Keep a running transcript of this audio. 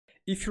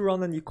If you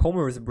run an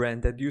e-commerce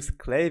brand that uses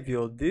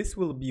Klaviyo, this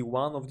will be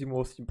one of the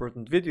most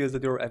important videos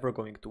that you're ever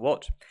going to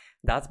watch.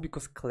 That's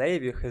because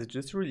Klaviyo has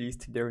just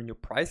released their new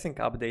pricing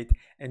update,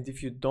 and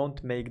if you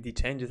don't make the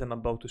changes I'm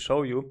about to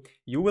show you,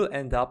 you will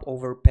end up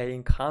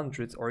overpaying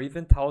hundreds or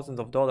even thousands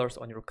of dollars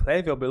on your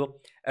Klaviyo bill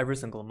every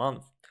single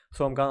month.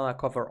 So I'm gonna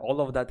cover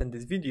all of that in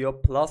this video,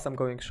 plus I'm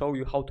going to show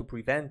you how to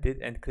prevent it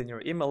and clean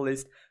your email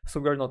list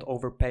so you're not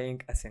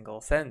overpaying a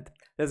single cent.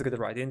 Let's get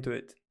right into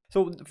it.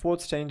 So for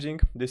what's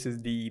changing, this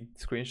is the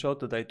screenshot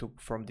that I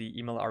took from the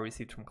email I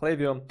received from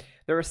Klaviyo.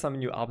 There are some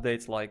new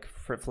updates like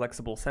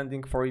flexible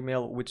sending for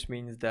email, which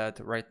means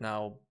that right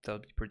now they'll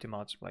be pretty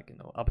much like,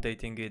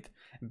 updating it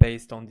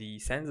based on the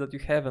sends that you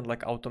have and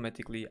like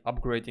automatically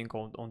upgrading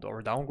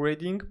or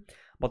downgrading.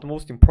 But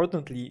most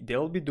importantly,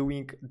 they'll be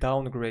doing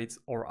downgrades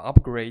or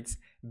upgrades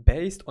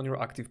based on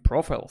your active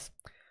profiles.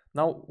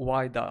 Now,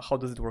 how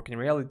does it work in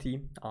reality?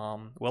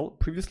 Well,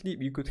 previously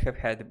you could have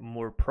had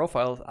more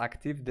profiles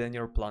active than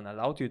your plan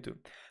allowed you to.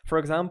 For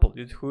example,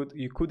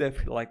 you could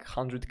have like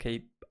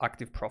 100k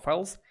active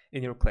profiles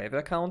in your Klaviyo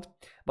account,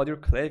 but your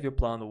Klaviyo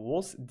plan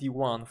was the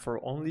one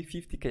for only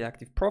 50k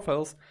active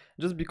profiles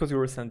just because you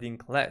were sending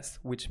less,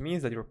 which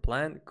means that your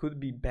plan could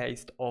be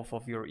based off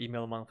of your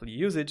email monthly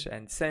usage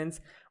and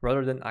sends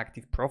rather than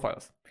active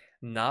profiles.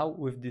 Now,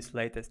 with this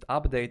latest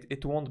update,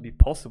 it won't be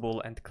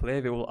possible, and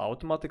Klaviyo will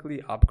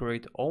automatically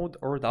upgrade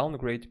or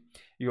downgrade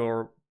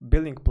your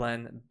billing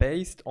plan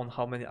based on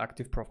how many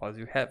active profiles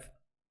you have.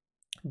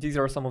 These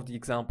are some of the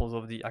examples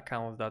of the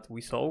accounts that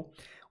we saw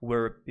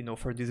where,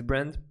 for this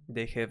brand,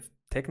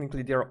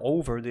 they're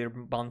over their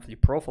monthly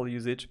profile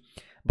usage,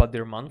 but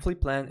their monthly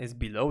plan is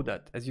below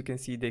that. As you can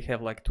see, they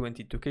have like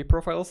 22k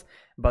profiles,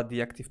 but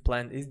the active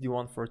plan is the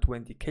one for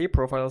 20k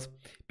profiles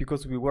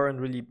because we weren't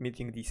really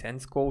meeting the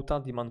sends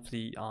quota, the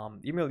monthly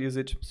email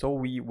usage, so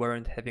we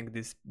weren't having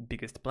this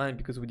biggest plan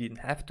because we didn't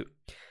have to.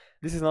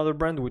 This is another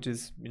brand which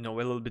is, a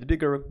little bit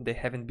bigger. They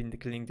haven't been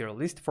cleaning their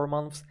list for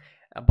months,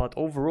 but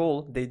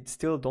overall, they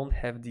still don't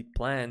have the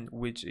plan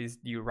which is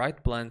the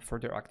right plan for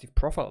their active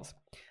profiles.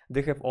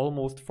 They have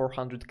almost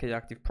 400k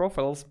active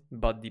profiles,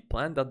 but the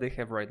plan that they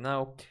have right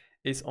now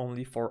is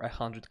only for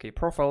 100k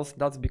profiles.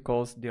 That's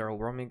because they are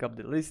warming up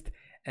the list,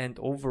 and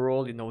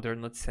overall, they're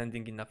not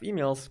sending enough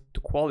emails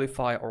to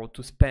qualify or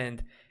to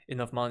spend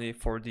enough money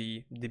for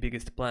the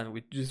biggest plan,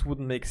 which just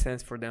wouldn't make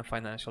sense for them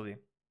financially.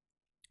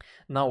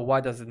 Now,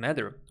 why does it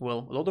matter?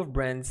 Well, a lot of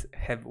brands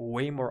have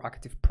way more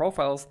active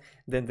profiles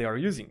than they are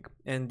using.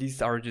 And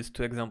these are just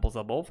two examples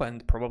above.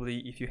 And probably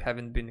if you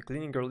haven't been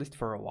cleaning your list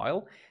for a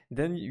while,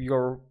 then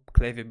your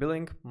Klaviyo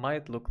billing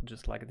might look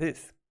just like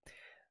this.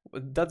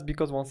 That's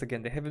because, once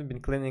again, they haven't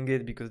been cleaning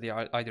it because they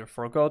either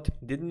forgot,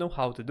 didn't know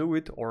how to do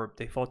it, or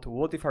they thought,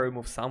 what if I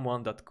remove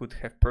someone that could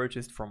have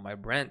purchased from my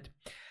brand?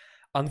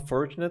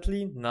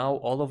 Unfortunately, now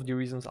all of the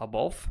reasons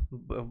above,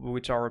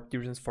 which are the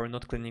reasons for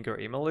not cleaning your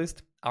email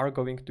list, are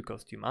going to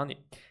cost you money.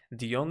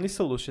 The only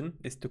solution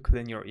is to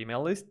clean your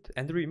email list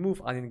and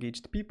remove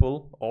unengaged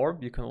people, or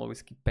you can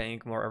always keep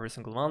paying more every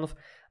single month,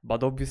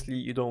 but obviously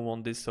you don't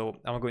want this, so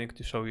I'm going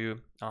to show you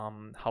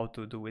how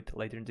to do it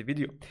later in the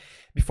video.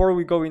 Before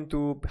we go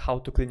into how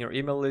to clean your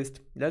email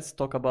list, let's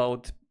talk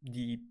about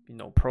the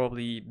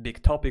probably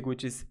big topic,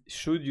 which is,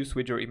 should you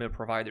switch your email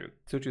provider?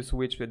 Should you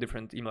switch to a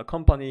different email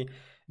company?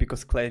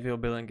 Because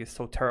Klaviyo billing is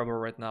so terrible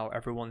right now,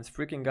 everyone is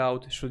freaking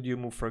out. Should you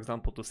move, for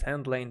example, to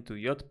SendLane, to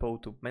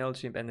Yotpo, to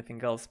MailChimp,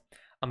 anything else?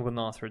 I'm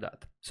gonna answer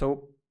that.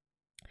 So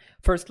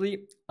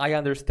firstly, I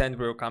understand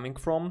where you're coming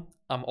from.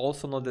 I'm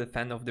also not a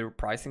fan of their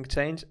pricing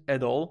change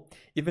at all.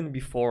 Even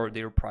before,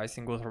 their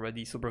pricing was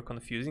already super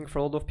confusing for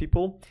a lot of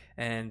people,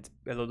 and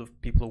a lot of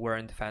people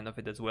weren't a fan of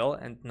it as well,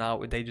 and now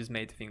they just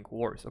made things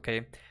worse,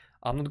 okay?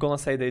 I'm not gonna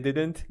say they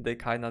didn't, they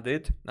kinda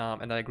did,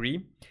 and I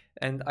agree.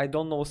 And I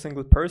don't know a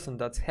single person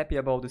that's happy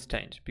about this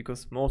change,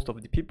 because most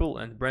of the people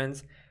and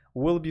brands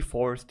will be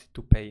forced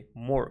to pay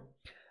more.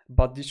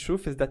 But the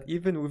truth is that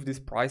even with this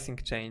pricing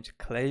change,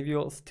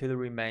 Klaviyo still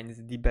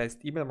remains the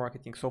best email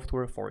marketing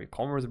software for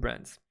e-commerce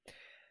brands.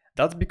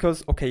 That's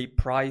because, okay,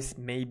 price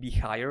may be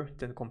higher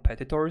than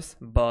competitors,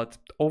 but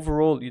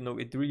overall,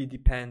 it really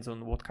depends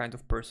on what kind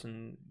of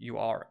person you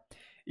are.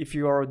 If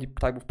you are the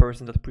type of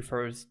person that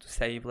prefers to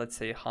save, let's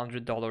say,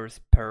 $100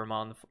 per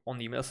month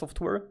on email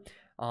software,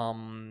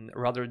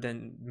 rather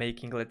than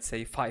making, let's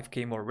say,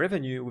 5k more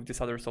revenue with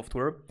this other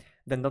software,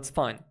 then that's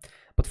fine.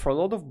 But for a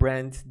lot of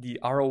brands, the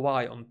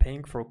ROI on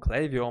paying for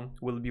Klaviyo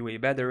will be way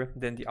better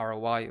than the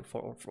ROI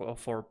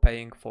for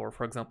paying for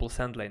example,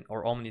 SendLane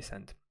or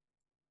OmniSend.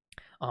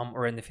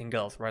 Or anything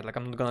else, right? Like,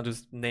 I'm not gonna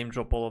just name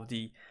drop all of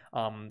the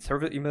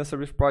email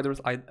service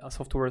providers,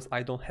 softwares.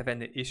 I don't have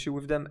any issue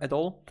with them at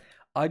all.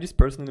 I just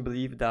personally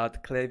believe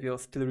that Klaviyo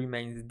still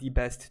remains the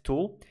best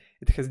tool.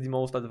 It has the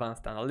most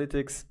advanced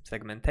analytics,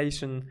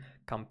 segmentation,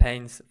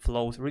 campaigns,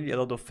 flows, really a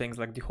lot of things.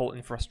 Like, the whole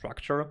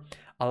infrastructure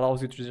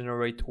allows you to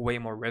generate way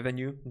more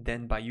revenue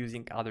than by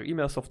using other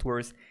email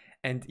softwares.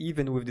 And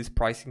even with this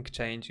pricing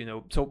change,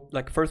 so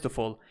like first of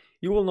all,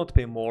 you will not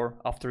pay more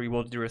after you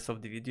watch the rest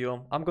of the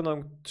video. I'm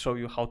gonna show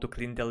you how to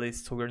clean the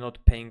list so we're not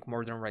paying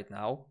more than right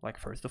now, like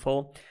first of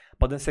all.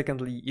 But then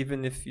secondly,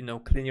 even if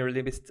clean your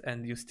list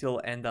and you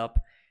still end up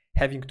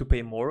having to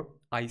pay more,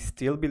 I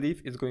still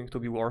believe it's going to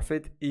be worth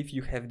it if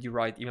you have the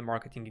right email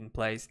marketing in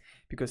place,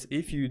 because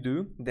if you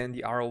do, then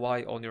the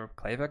ROI on your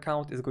Klaviyo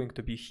account is going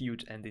to be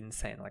huge and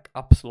insane, like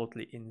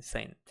absolutely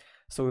insane.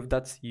 So if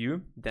that's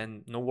you,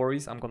 then no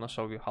worries, I'm gonna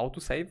show you how to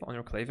save on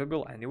your Klaviyo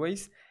bill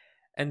anyways.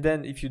 And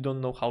then if you don't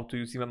know how to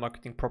use email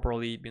marketing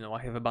properly,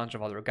 I have a bunch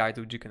of other guides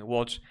which you can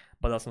watch,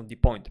 but that's not the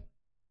point.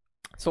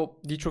 So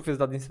the truth is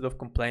that instead of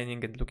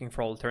complaining and looking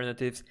for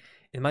alternatives,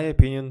 in my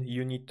opinion,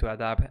 you need to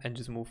adapt and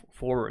just move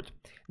forward.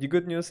 The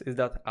good news is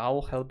that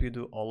I'll help you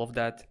do all of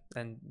that,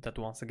 and that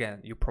once again,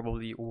 you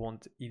probably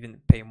won't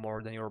even pay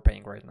more than you're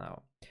paying right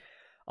now.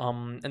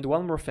 And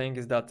one more thing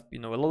is that, a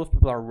lot of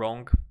people are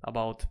wrong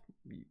about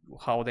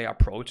how they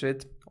approach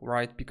it,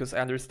 right? Because I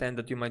understand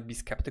that you might be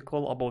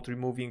skeptical about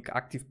removing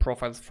active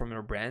profiles from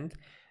your brand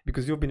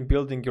because you've been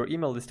building your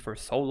email list for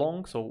so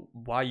long. So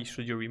why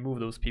should you remove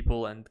those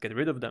people and get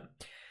rid of them?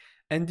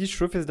 And the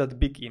truth is that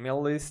big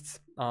email lists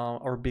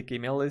or big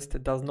email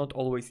list does not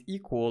always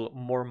equal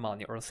more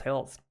money or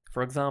sales.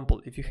 For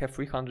example, if you have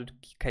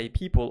 300k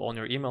people on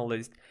your email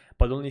list,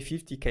 but only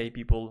 50k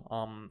people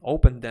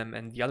opened them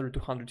and the other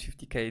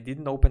 250k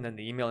didn't open an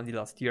email in the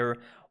last year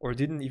or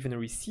didn't even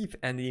receive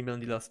any email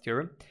in the last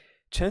year,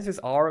 chances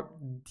are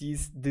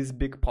this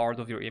big part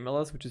of your email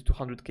list, which is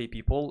 200k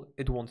people,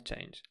 it won't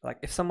change. Like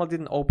if someone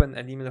didn't open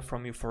an email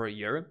from you for a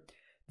year,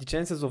 the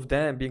chances of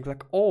them being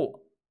like, oh,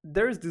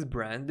 there's this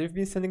brand, they've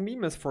been sending me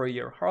emails for a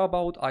year, how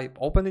about I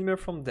open an email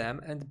from them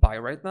and buy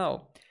right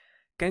now?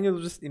 Can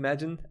you just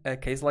imagine a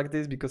case like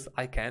this? Because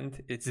I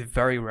can't. It's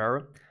very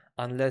rare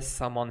unless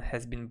someone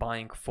has been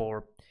buying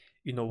for,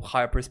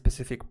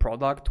 hyper-specific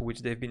product,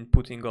 which they've been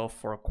putting off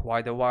for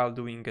quite a while,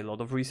 doing a lot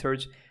of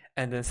research,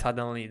 and then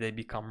suddenly they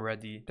become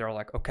ready. They're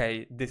like,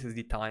 okay, this is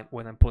the time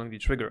when I'm pulling the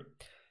trigger.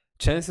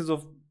 Chances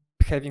of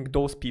having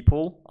those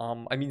people,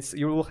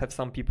 you will have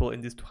some people in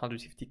this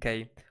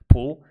 250k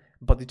pool,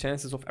 but the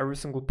chances of every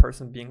single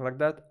person being like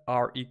that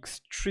are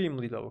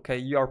extremely low, okay?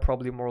 You are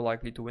probably more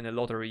likely to win a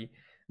lottery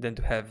than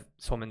to have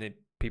so many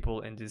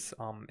people in this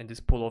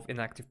pool of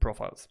inactive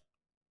profiles.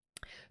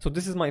 So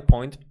this is my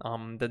point,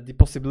 that the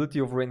possibility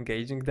of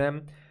re-engaging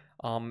them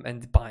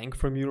and buying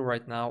from you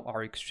right now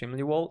are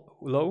extremely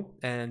low,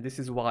 and this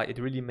is why it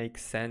really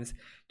makes sense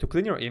to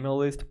clean your email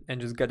list and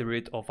just get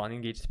rid of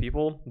unengaged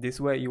people. This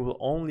way you will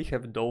only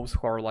have those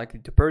who are likely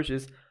to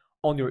purchase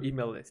on your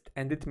email list,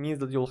 and it means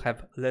that you'll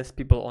have less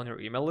people on your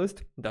email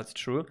list, that's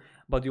true,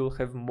 but you'll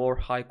have more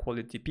high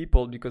quality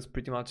people, because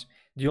pretty much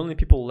the only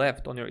people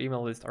left on your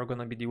email list are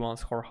gonna be the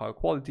ones who are high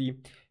quality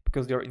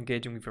because they're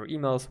engaging with your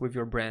emails, with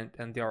your brand,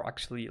 and they are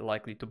actually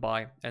likely to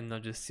buy and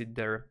not just sit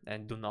there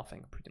and do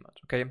nothing, pretty much,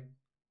 okay?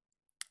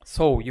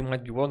 So you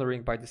might be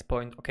wondering by this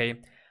point, okay,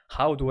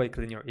 how do I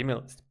clean your email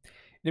list?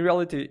 In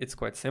reality, it's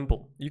quite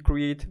simple. You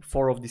create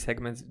 4 of the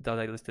segments that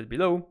I listed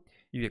below,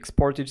 you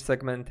export each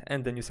segment,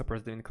 and then you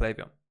suppress them in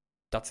Klaviyo.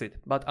 That's it.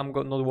 But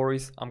no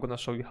worries, I'm gonna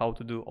show you how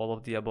to do all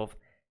of the above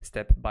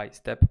step by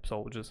step,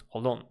 so just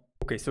hold on.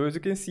 Okay, so as you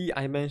can see,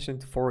 I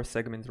mentioned 4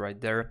 segments right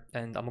there,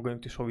 and I'm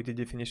going to show you the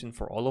definition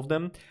for all of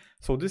them.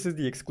 So this is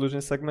the exclusion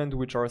segment,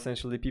 which are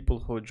essentially people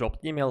who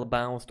dropped email,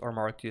 bounced, or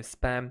marked you as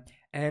spam,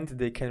 and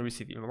they can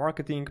receive email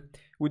marketing.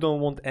 We don't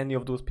want any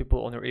of those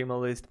people on your email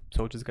list,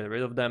 so just get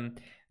rid of them.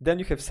 Then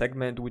you have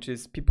segment, which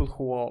is people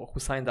who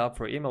signed up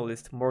for email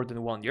list more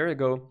than 1 year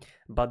ago,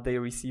 but they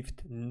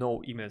received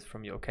no emails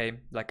from you, okay?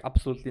 Like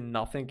absolutely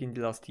nothing in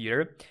the last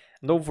year.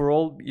 And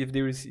overall, if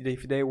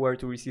they were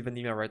to receive an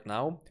email right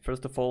now,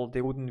 first of all,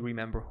 they wouldn't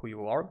remember who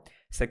you are.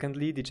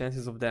 Secondly, the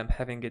chances of them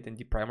having it in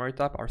the primary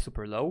tab are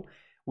super low,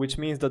 which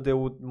means that they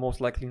would most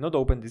likely not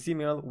open this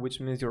email, which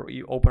means your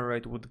open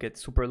rate would get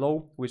super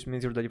low, which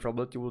means your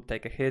deliverability will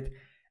take a hit,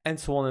 and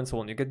so on and so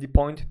on. You get the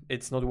point?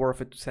 It's not worth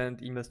it to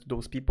send emails to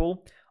those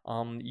people.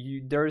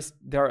 There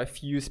are a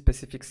few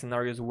specific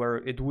scenarios where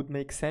it would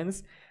make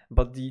sense,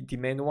 but the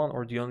main one,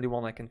 or the only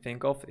one I can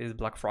think of, is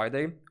Black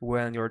Friday,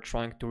 when you're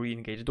trying to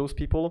re-engage those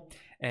people,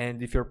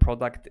 and if your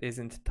product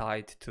isn't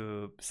tied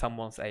to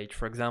someone's age.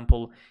 For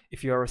example,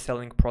 if you are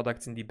selling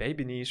products in the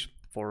baby niche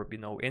for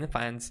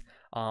infants,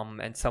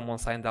 and someone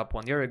signed up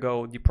 1 year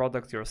ago, the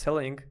product you're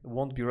selling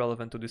won't be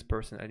relevant to this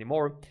person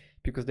anymore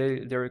because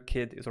their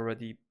kid is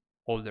already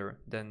older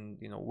than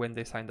when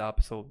they signed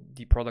up, so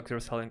the products you're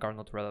selling are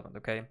not relevant,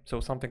 okay? So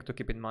something to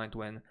keep in mind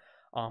when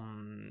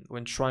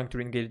trying to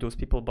re-engage those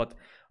people. But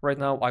right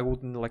now I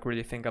wouldn't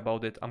really think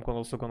about it. I'm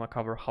also gonna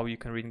cover how you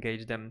can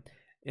re-engage them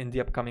in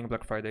the upcoming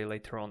Black Friday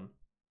later on.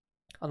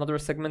 Another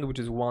segment, which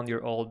is 1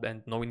 year old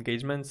and no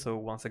engagement. So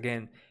once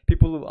again,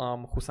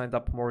 people who signed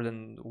up more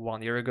than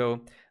 1 year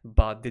ago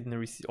but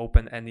didn't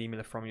open any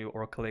email from you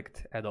or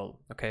clicked at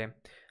all, okay?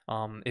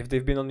 If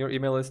they've been on your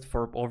email list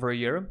for over a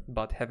year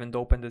but haven't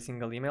opened a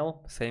single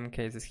email, same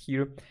case as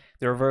here,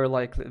 they're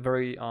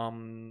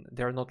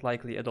they're not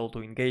likely at all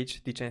to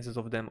engage. The chances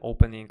of them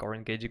opening or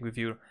engaging with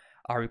you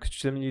are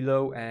extremely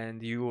low,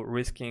 and you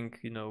risking,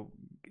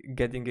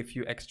 getting a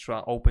few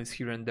extra opens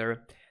here and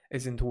there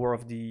isn't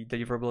worth the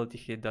deliverability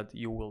hit that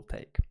you will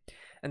take.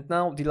 And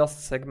now the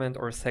last segment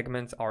or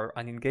segments are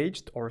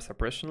unengaged or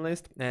suppression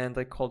list, and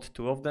I called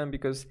two of them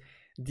because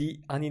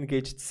the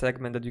unengaged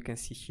segment that you can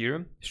see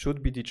here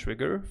should be the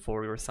trigger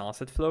for your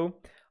sunset flow.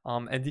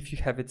 And if you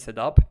have it set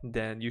up,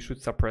 then you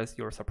should suppress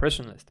your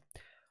suppression list,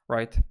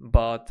 right?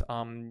 But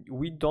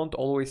we don't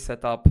always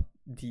set up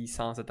the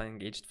sunset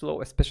unengaged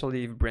flow,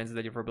 especially if brand's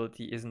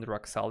deliverability isn't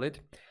rock solid.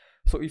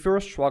 So if you're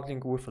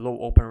struggling with low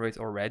open rates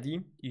already,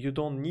 you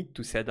don't need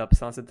to set up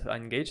sunset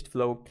unengaged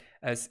flow,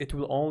 as it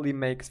will only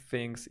make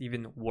things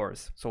even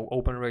worse. So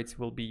open rates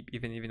will be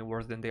even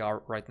worse than they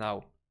are right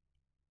now.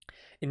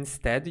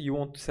 Instead, you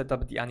want to set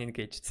up the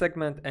unengaged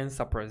segment and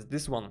suppress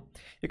this one.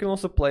 You can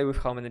also play with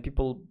how many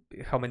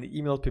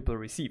emails people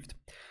received.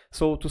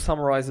 So to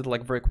summarize it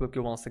like very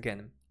quickly once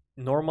again,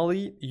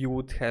 normally you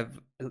would have,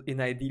 in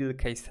ideal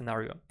case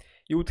scenario,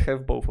 you would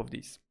have both of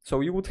these.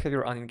 So you would have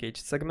your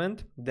unengaged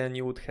segment, then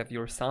you would have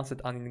your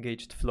sunset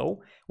unengaged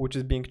flow, which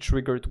is being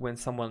triggered when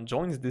someone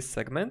joins this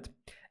segment,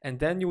 and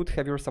then you would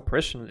have your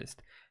suppression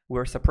list,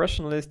 where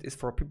suppression list is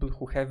for people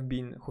who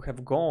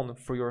have gone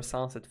through your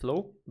sunset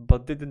flow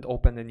but didn't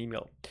open an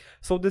email.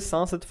 So this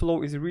sunset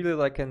flow is really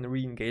like a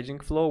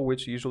re-engaging flow,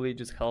 which usually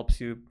just helps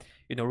you,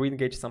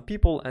 re-engage some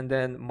people and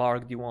then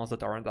mark the ones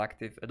that aren't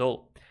active at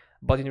all.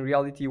 But in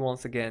reality,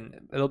 once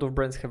again, a lot of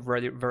brands have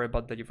very, very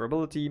bad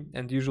deliverability,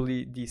 and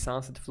usually the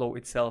sunset flow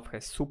itself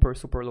has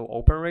super low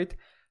open rate,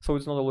 so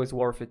it's not always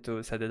worth it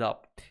to set it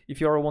up.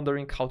 If you are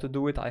wondering how to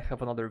do it, I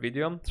have another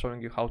video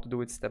showing you how to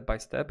do it step by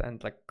step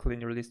and like clean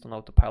your list on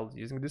autopilot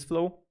using this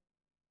flow.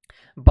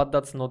 But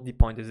that's not the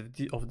point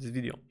of this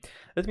video.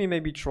 Let me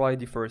maybe try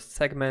the first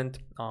segment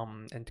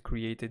and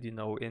create it,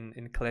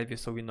 in Klaviyo,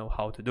 so we know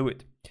how to do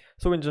it.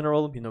 So in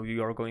general,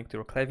 you are going to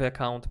your Klaviyo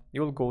account,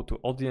 you'll go to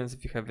audience.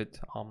 If you have it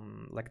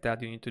like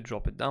that, you need to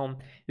drop it down.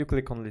 You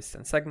click on lists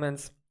and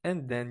segments,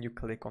 and then you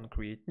click on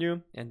create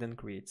new and then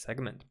create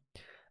segment.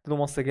 Then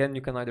once again,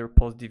 you can either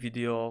pause the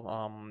video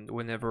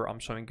whenever I'm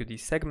showing you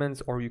these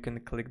segments, or you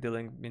can click the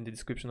link in the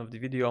description of the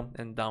video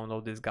and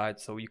download this guide,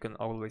 so you can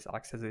always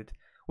access it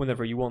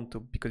whenever you want to,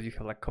 because you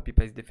have like copy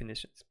paste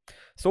definitions.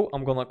 So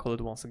I'm gonna call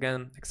it once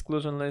again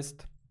exclusion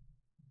list,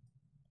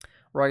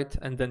 right?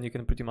 And then you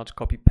can pretty much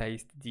copy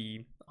paste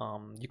the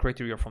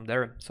criteria from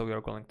there. So we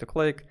are going to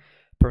click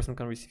person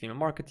can receive email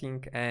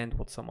marketing and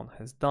what someone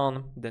has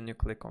done. Then you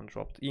click on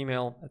dropped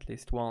email at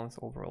least once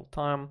overall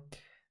time.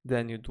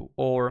 Then you do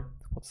or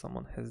what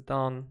someone has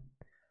done,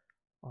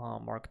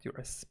 marked you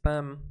as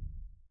spam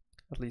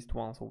at least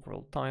once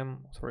overall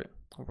time,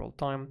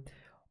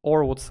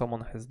 or what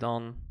someone has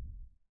done,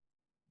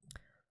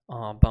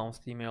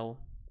 bounced email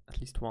at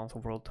least once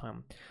overall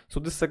time. So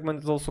this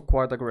segment is also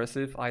quite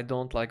aggressive. I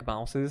don't like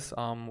bounces.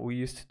 We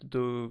used to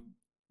do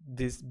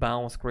this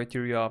bounce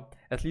criteria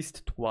at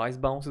least twice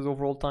bounces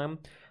overall time,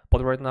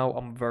 but right now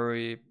I'm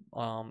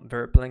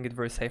playing it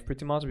very safe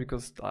pretty much,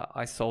 because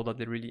I saw that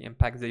it really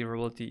impacts the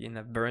deliverability in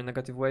a very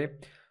negative way.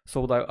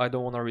 So that I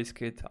don't want to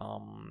risk it,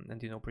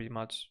 and pretty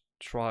much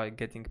try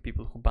getting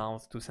people who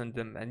bounce to send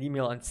them an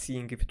email and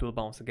seeing if it will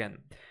bounce again.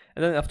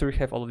 And then after you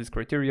have all of these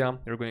criteria,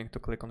 you're going to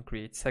click on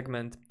create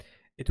segment.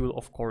 It will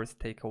of course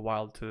take a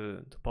while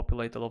to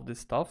populate all of this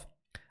stuff.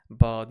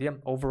 But yeah,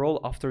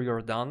 overall, after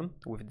you're done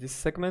with this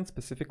segment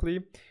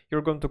specifically,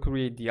 you're going to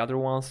create the other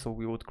ones. So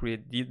we would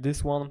create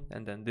this one,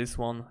 and then this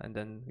one, and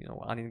then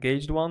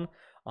unengaged one,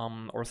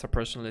 or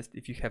suppression list.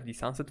 If you have the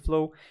sunset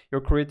flow,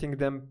 you're creating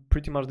them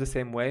pretty much the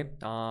same way,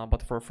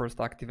 but for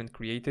first active and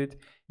created,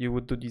 you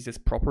would do these as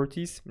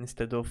properties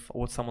instead of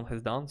what someone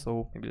has done.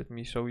 So maybe let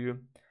me show you.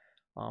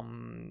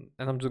 And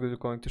I'm just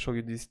going to show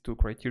you these two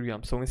criteria.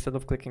 So instead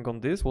of clicking on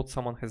this, what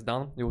someone has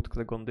done, you would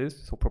click on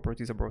this. So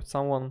properties about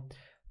someone,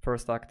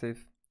 first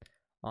active,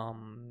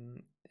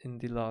 in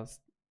the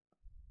last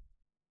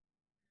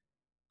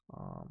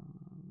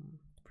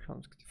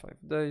 365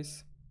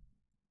 days,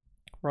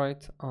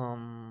 right?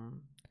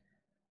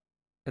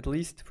 At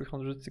least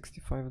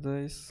 365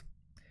 days,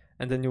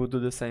 and then you would do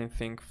the same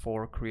thing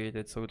for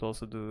created. So it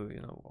also do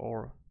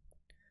or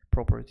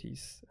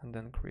properties and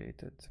then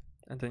created,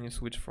 and then you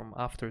switch from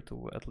after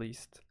to at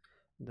least,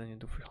 then you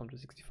do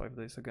 365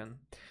 days again.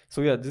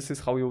 So yeah, this is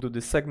how you do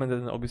this segment,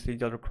 and then obviously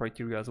the other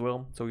criteria as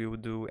well. So you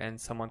would do and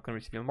someone can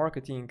receive email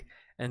marketing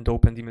and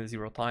open email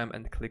 0 time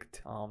and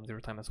clicked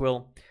 0 time as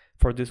well.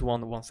 For this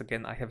one, once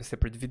again, I have a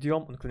separate video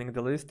on cleaning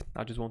the list.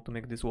 I just want to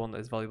make this one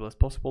as valuable as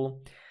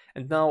possible.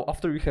 And now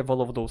after you have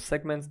all of those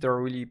segments, there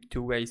are really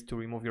two ways to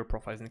remove your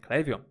profiles in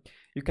Klaviyo.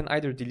 You can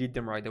either delete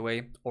them right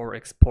away or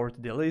export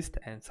the list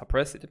and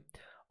suppress it.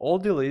 All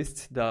the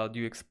lists that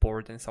you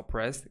export and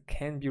suppress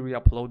can be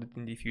re-uploaded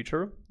in the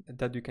future,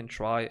 that you can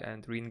try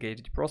and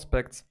re-engage the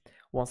prospects.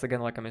 Once again,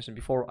 like I mentioned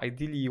before,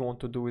 ideally you want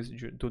to do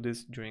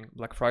this during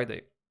Black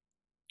Friday.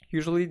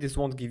 Usually this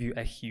won't give you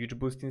a huge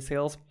boost in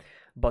sales,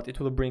 but it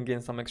will bring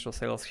in some extra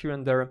sales here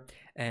and there,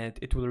 and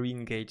it will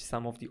re-engage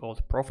some of the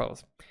old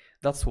profiles.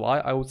 That's why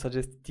I would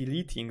suggest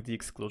deleting the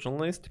exclusion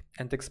list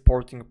and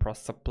exporting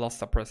plus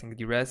suppressing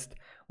the rest.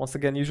 Once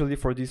again, usually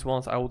for these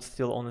ones, I would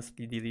still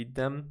honestly delete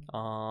them.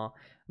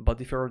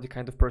 But if you're the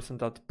kind of person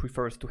that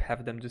prefers to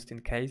have them just in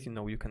case,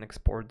 you can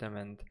export them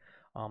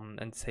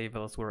and save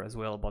elsewhere as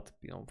well. But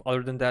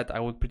other than that,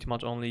 I would pretty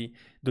much only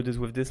do this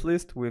with this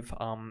list with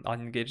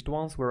unengaged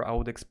ones, where I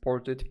would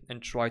export it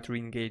and try to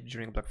re-engage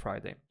during Black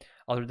Friday.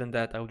 Other than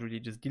that, I would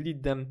really just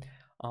delete them.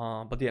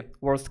 But yeah,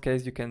 worst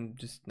case, you can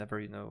just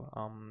never,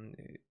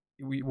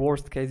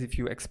 worst case, if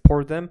you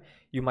export them,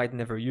 you might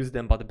never use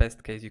them, but the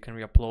best case, you can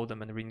re-upload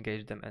them and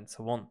re-engage them and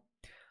so on.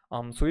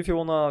 So if you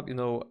wanna,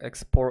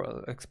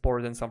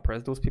 export and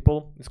suppress those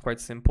people, it's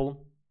quite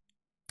simple.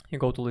 You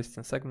go to lists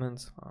and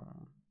segments.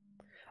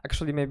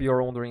 Actually, maybe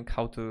you're wondering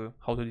how to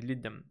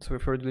delete them. So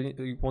if you're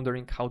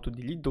wondering how to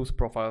delete those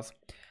profiles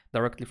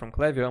directly from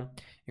Klaviyo,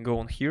 you go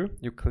on here,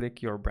 you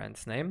click your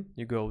brand's name,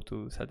 you go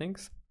to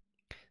settings.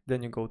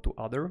 Then you go to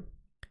other,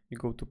 you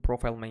go to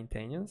profile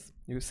maintenance,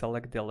 you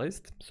select the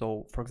list.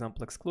 So for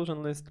example,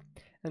 exclusion list,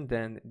 and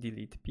then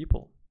delete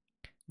people.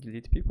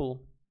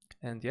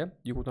 And yeah,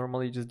 you would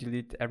normally just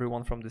delete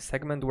everyone from the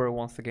segment, where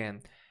once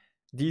again,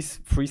 these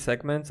 3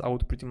 segments, I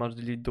would pretty much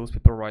delete those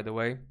people right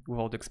away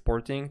without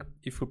exporting.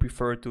 If you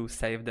prefer to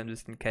save them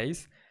just in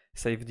case,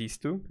 save these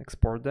 2,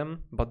 export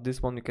them, but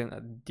this one you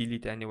can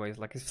delete anyways.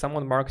 Like if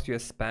someone marks you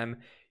as spam,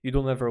 you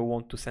don't ever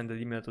want to send an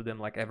email to them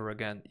like ever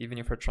again, even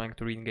if you're trying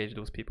to re-engage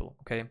those people,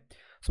 okay?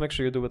 So make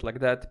sure you do it like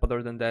that. But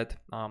other than that,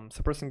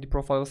 suppressing the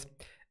profiles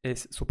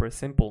is super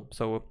simple.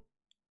 So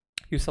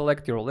you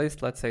select your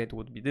list, let's say it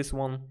would be this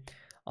one,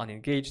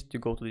 unengaged, you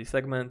go to the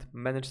segment,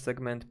 manage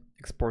segment,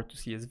 export to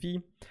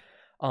CSV.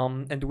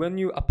 And when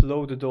you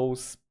upload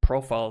those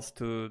profiles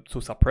to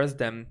suppress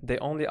them, they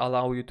only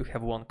allow you to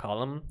have 1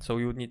 column. So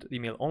you would need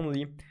email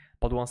only.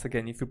 But once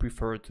again, if you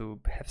prefer to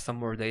have some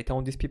more data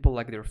on these people,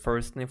 like their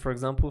first name, for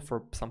example,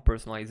 for some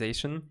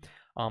personalization,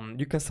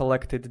 you can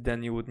select it.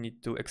 Then you would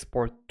need to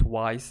export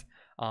twice,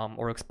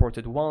 or export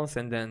it once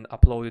and then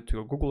upload it to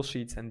your Google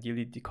Sheets and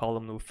delete the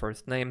column with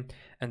first name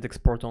and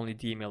export only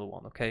the email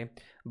one, okay?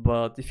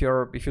 But if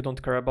you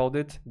don't care about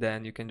it,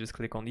 then you can just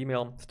click on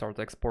email, start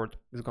export.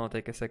 It's gonna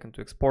take a second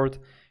to export.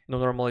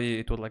 Normally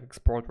it would like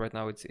export. Right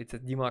now it's a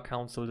demo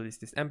account, so the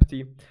list is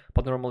empty,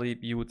 but normally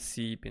you would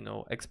see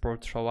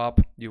export show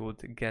up. You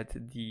would get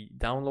the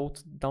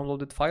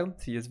downloaded file,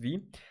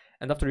 CSV.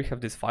 And after you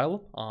have this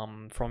file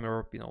from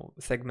your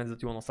segments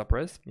that you want to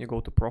suppress, you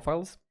go to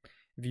profiles,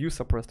 view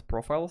suppressed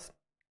profiles,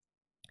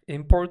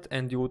 import,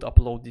 and you would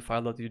upload the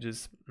file that you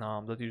just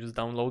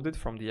downloaded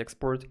from the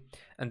export,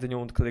 and then you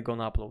would click on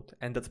upload,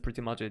 and that's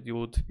pretty much it. You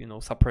would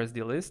suppress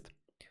the list.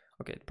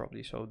 Okay, it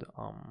probably showed.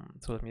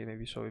 So let me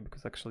maybe show you,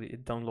 because actually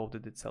it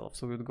downloaded itself.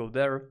 So you would go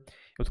there,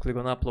 you would click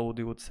on upload,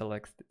 you would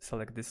select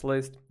this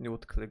list, you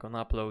would click on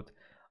upload.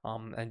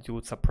 And you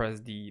would suppress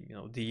the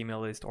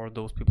email list or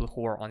those people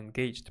who are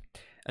unengaged,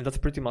 and that's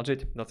pretty much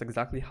it. That's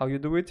exactly how you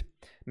do it.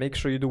 Make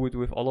sure you do it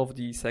with all of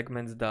the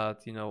segments that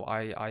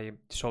I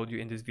showed you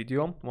in this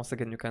video. Once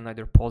again, you can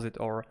either pause it,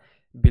 or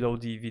below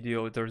the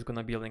video there's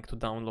gonna be a link to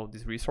download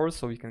this resource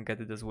so you can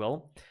get it as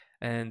well.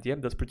 And yeah,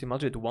 that's pretty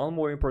much it. One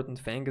more important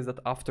thing is that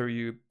after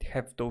you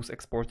have those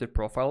exported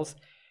profiles,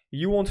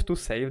 you want to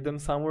save them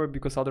somewhere,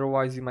 because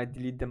otherwise you might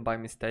delete them by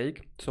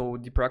mistake. So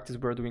the practice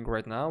we're doing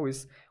right now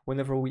is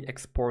whenever we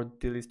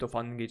export the list of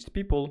unengaged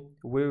people,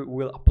 we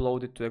will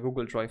upload it to a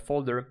Google Drive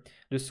folder,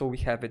 just so we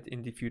have it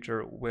in the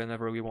future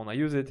whenever we want to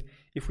use it.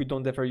 If we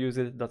don't ever use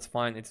it, that's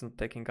fine. It's not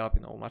taking up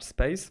much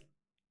space.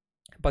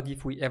 But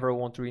if we ever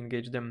want to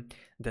re-engage them,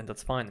 then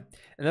that's fine.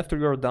 And after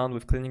you're done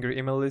with cleaning your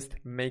email list,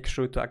 make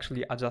sure to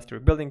actually adjust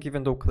your billing.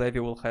 Even though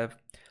Klaviyo will have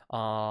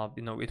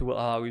it will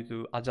allow you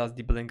to adjust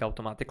the billing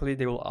automatically.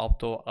 They will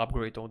auto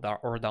upgrade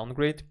or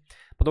downgrade,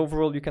 but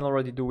overall you can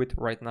already do it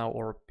right now,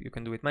 or you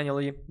can do it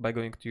manually by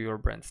going to your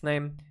brand's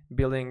name,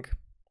 billing,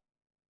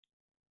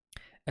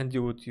 and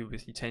you would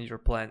obviously change your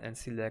plan and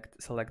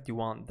select the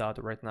one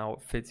that right now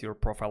fits your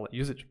profile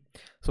usage.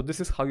 So this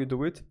is how you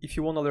do it. If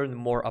you want to learn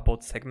more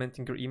about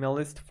segmenting your email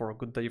list for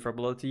good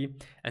deliverability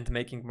and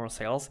making more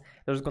sales,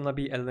 there's gonna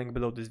be a link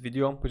below this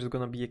video, which is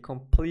gonna be a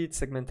complete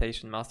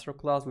segmentation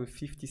masterclass with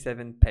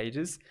 57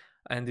 pages,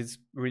 and it's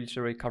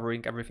really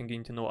covering everything you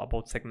need to know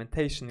about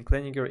segmentation,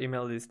 cleaning your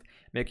email list,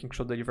 making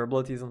sure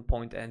deliverability is on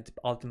point, and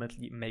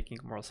ultimately making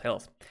more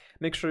sales.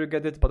 Make sure you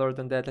get it, but other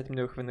than that, let me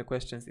know if you have any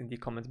questions in the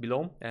comments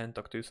below, and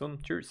talk to you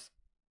soon. Cheers!